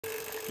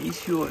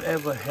If you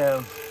ever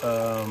have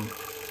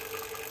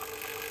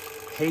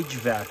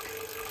HVAC,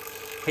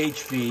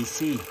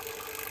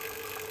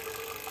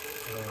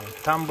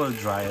 tumble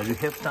dryer, you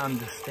have to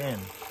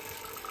understand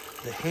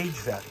the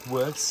HVAC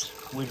works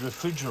with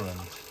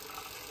refrigerant.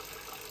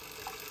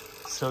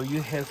 So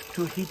you have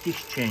two heat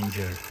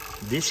exchangers.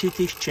 This heat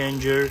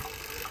exchanger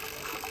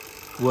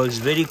works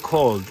very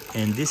cold,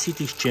 and this heat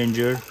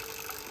exchanger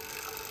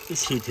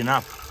is heating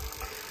up.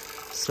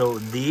 So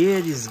the air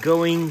is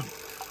going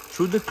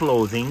through the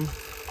clothing,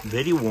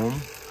 very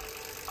warm.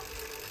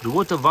 The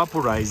water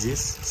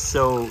vaporizes,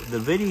 so the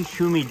very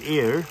humid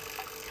air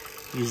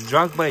is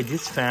dragged by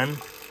this fan,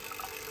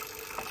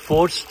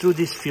 forced through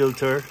this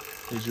filter,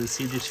 as you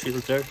see this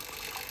filter,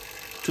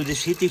 to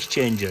this heat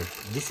exchanger.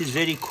 This is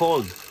very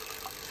cold.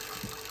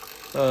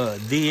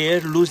 The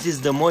air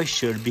loses the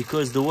moisture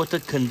because the water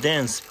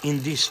condenses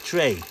in this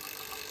tray.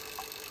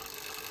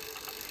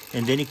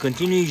 And then it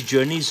continues its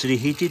journey, it's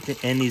reheated,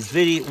 and it's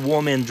very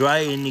warm and dry,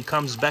 and it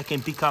comes back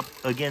and pick up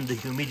again the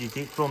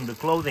humidity from the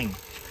clothing.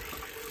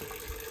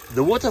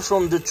 The water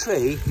from the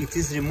tray, it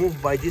is removed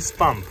by this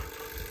pump,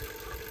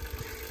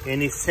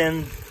 and it's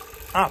sent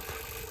up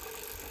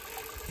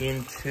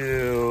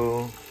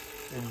into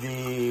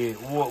the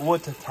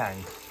water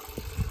tank.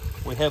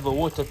 We have a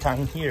water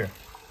tank here.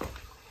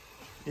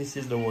 This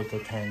is the water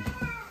tank.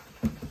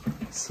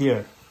 It's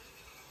here.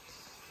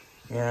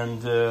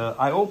 And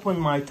I opened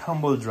my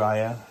tumble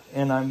dryer,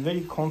 and I'm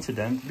very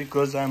confident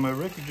because I'm a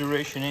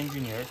refrigeration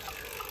engineer.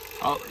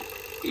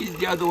 It's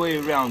the other way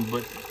around,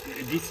 but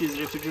this is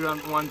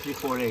refrigerant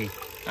 134A.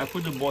 I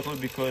put the bottle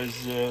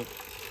because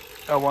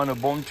I want to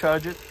bomb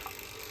charge it.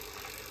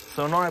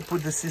 So now I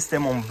put the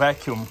system on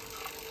vacuum.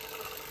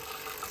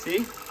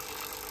 See?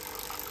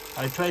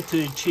 I try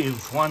to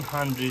achieve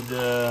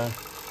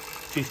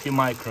 150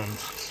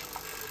 microns.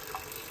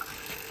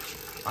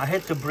 I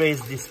had to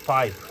brace this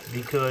pipe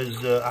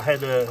because I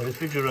had a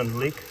refrigerant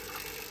leak,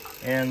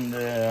 and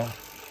the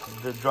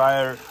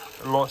dryer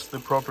lost the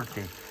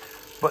property.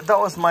 But that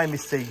was my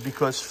mistake,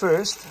 because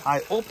first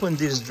I opened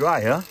this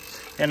dryer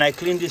and I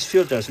cleaned these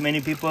filters.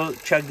 Many people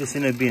chuck this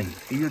in a bin.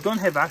 You don't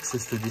have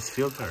access to this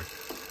filter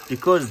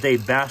because they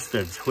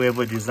bastards,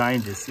 whoever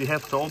designed this. You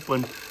have to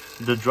open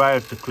the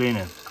dryer to clean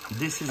it.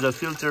 This is a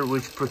filter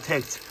which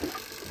protects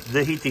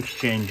the heat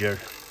exchanger,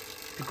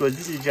 because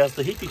this is just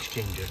a heat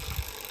exchanger.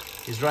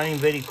 It's running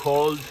very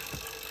cold,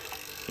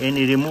 and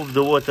it removes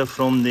the water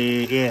from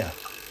the air.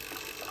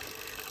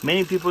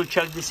 Many people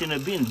chuck this in a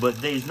bin,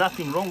 but there is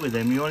nothing wrong with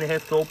them. You only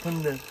have to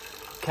open the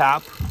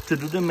cap to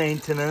do the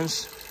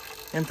maintenance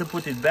and to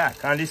put it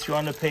back, unless you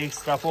want to pay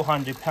extra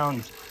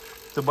 £400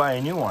 to buy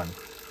a new one.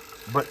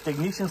 But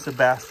technicians are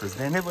bastards,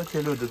 they never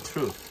tell you the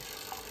truth.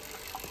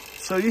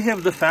 So you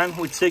have the fan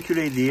which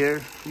circulates the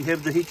air, you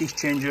have the heat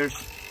exchangers,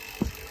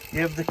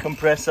 you have the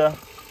compressor,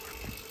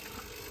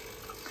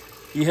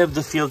 you have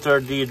the filter,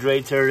 the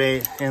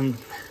hydrator, and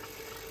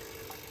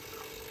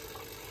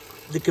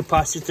the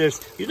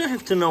capacitors. You don't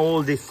have to know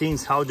all these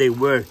things, how they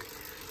work.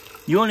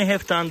 You only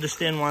have to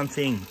understand one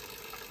thing.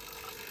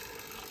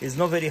 It's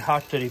not very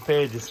hard to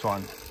repair this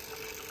one.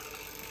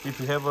 If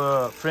you have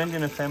a friend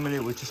in a family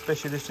which is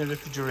specialist in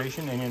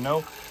refrigeration, and you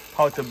know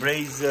how to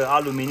braze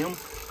aluminum.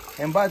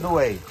 And by the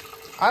way,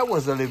 I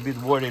was a little bit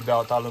worried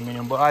about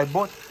aluminum, but I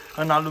bought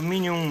an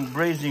aluminum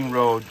brazing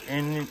rod,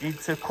 and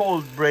it's a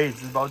cold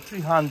braze. It's about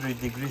 300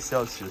 degrees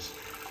Celsius.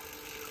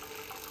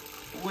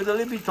 With a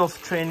little bit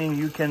of training,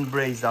 you can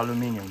braze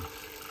aluminum.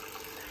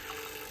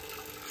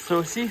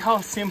 So see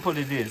how simple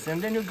it is,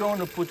 and then you're going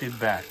to put it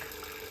back.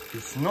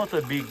 It's not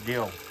a big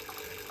deal.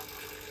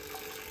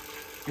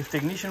 If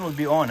technician will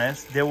be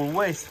honest, they will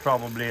waste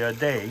probably a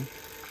day,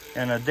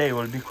 and a day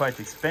will be quite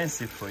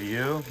expensive for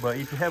you. But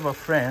if you have a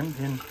friend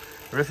in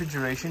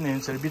refrigeration and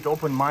it's a bit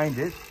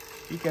open-minded,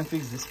 you can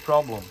fix this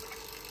problem.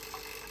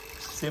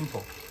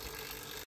 Simple.